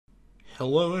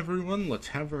Hello everyone, let's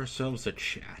have ourselves a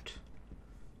chat.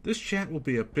 This chat will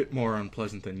be a bit more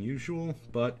unpleasant than usual,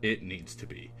 but it needs to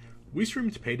be. We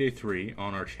streamed Payday 3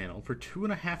 on our channel for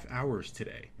 2.5 hours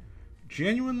today.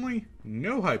 Genuinely,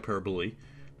 no hyperbole,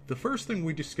 the first thing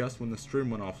we discussed when the stream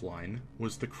went offline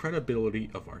was the credibility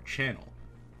of our channel.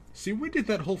 See, we did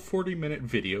that whole 40-minute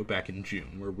video back in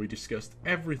June where we discussed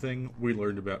everything we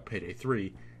learned about Payday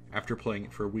 3 after playing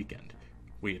it for a weekend.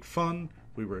 We had fun,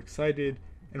 we were excited,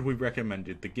 and we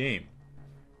recommended the game.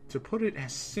 To put it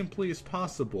as simply as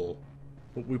possible,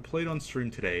 what we played on stream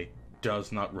today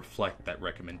does not reflect that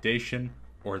recommendation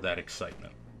or that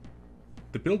excitement.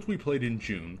 The build we played in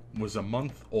June was a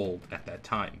month old at that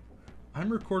time.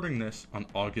 I'm recording this on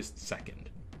August 2nd.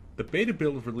 The beta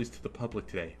build released to the public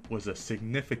today was a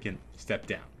significant step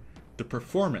down. The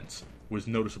performance was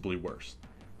noticeably worse.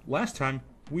 Last time,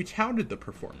 we touted the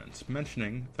performance,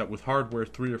 mentioning that with hardware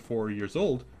 3 or 4 years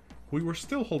old, we were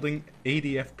still holding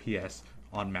 80 FPS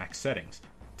on max settings.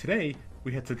 Today,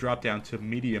 we had to drop down to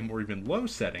medium or even low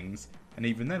settings, and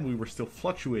even then we were still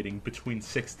fluctuating between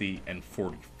 60 and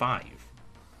 45.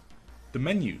 The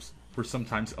menus were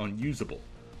sometimes unusable.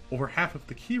 Over half of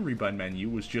the key rebind menu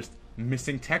was just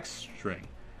missing text string.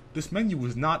 This menu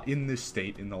was not in this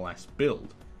state in the last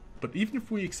build, but even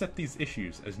if we accept these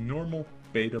issues as normal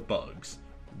beta bugs,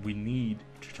 we need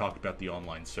to talk about the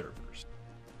online servers.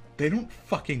 They don't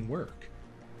fucking work.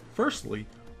 Firstly,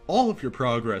 all of your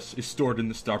progress is stored in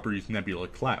the Starbreeze Nebula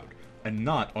cloud, and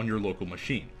not on your local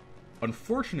machine.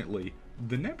 Unfortunately,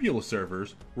 the Nebula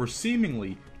servers were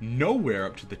seemingly nowhere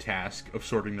up to the task of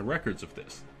sorting the records of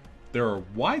this. There are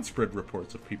widespread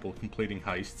reports of people completing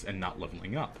heists and not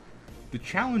leveling up. The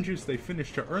challenges they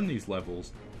finish to earn these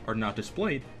levels are not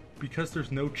displayed because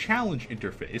there's no challenge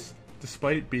interface,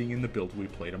 despite it being in the build we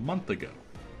played a month ago.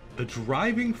 The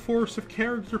driving force of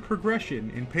character progression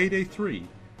in Payday 3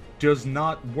 does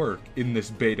not work in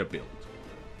this beta build.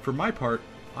 For my part,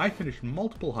 I finished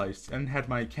multiple heists and had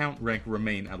my account rank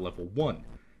remain at level 1,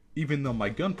 even though my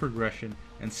gun progression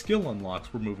and skill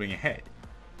unlocks were moving ahead.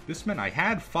 This meant I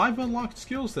had 5 unlocked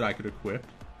skills that I could equip,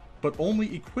 but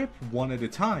only equipped one at a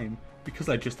time because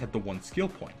I just had the one skill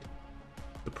point.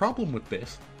 The problem with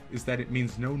this is that it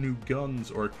means no new guns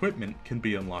or equipment can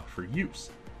be unlocked for use.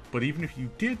 But even if you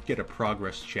did get a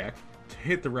progress check to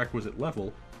hit the requisite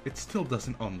level, it still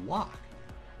doesn't unlock.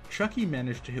 Chucky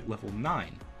managed to hit level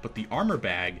 9, but the armor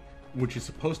bag, which is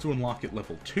supposed to unlock at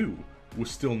level 2,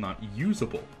 was still not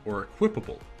usable or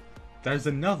equipable. That is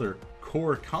another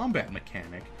core combat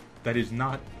mechanic that is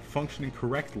not functioning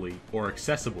correctly or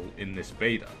accessible in this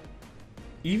beta.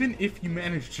 Even if you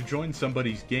managed to join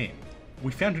somebody's game,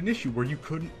 we found an issue where you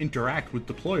couldn't interact with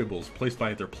deployables placed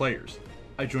by other players.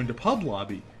 I joined a pub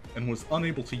lobby and was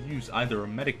unable to use either a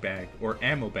medic bag or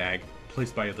ammo bag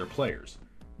placed by other players.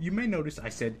 You may notice I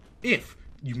said if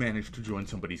you managed to join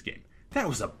somebody's game. That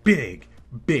was a big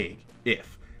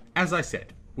if. As I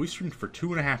said, we streamed for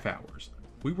 2.5 hours.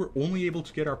 We were only able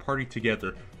to get our party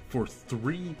together for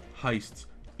 3 heists,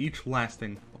 each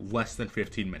lasting less than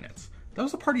 15 minutes. That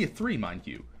was a party of 3, mind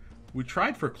you. We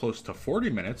tried for close to 40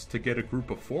 minutes to get a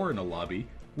group of 4 in a lobby,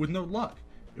 with no luck.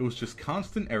 It was just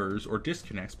constant errors or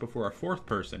disconnects before our 4th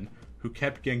person, who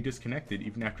kept getting disconnected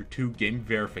even after 2 game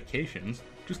verifications,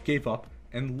 just gave up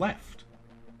and left.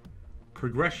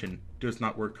 Progression does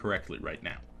not work correctly right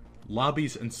now.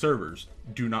 Lobbies and servers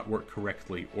do not work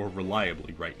correctly or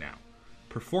reliably right now.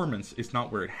 Performance is not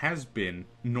where it has been,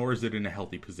 nor is it in a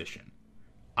healthy position.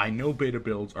 I know beta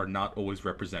builds are not always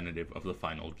representative of the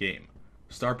final game.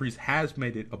 Starbreeze has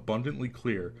made it abundantly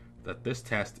clear that this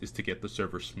test is to get the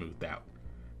server smoothed out.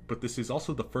 But this is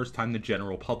also the first time the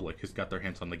general public has got their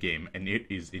hands on the game, and it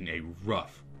is in a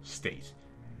rough state.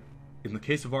 In the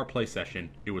case of our play session,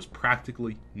 it was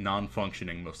practically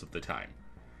non-functioning most of the time.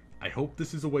 I hope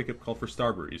this is a wake-up call for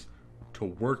Starbreeze to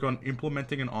work on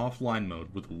implementing an offline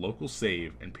mode with local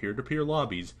save and peer-to-peer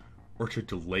lobbies, or to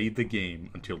delay the game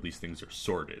until these things are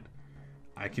sorted.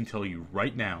 I can tell you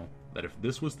right now that if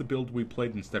this was the build we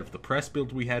played instead of the press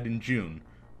build we had in June,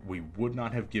 we would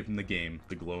not have given the game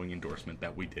the glowing endorsement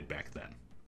that we did back then.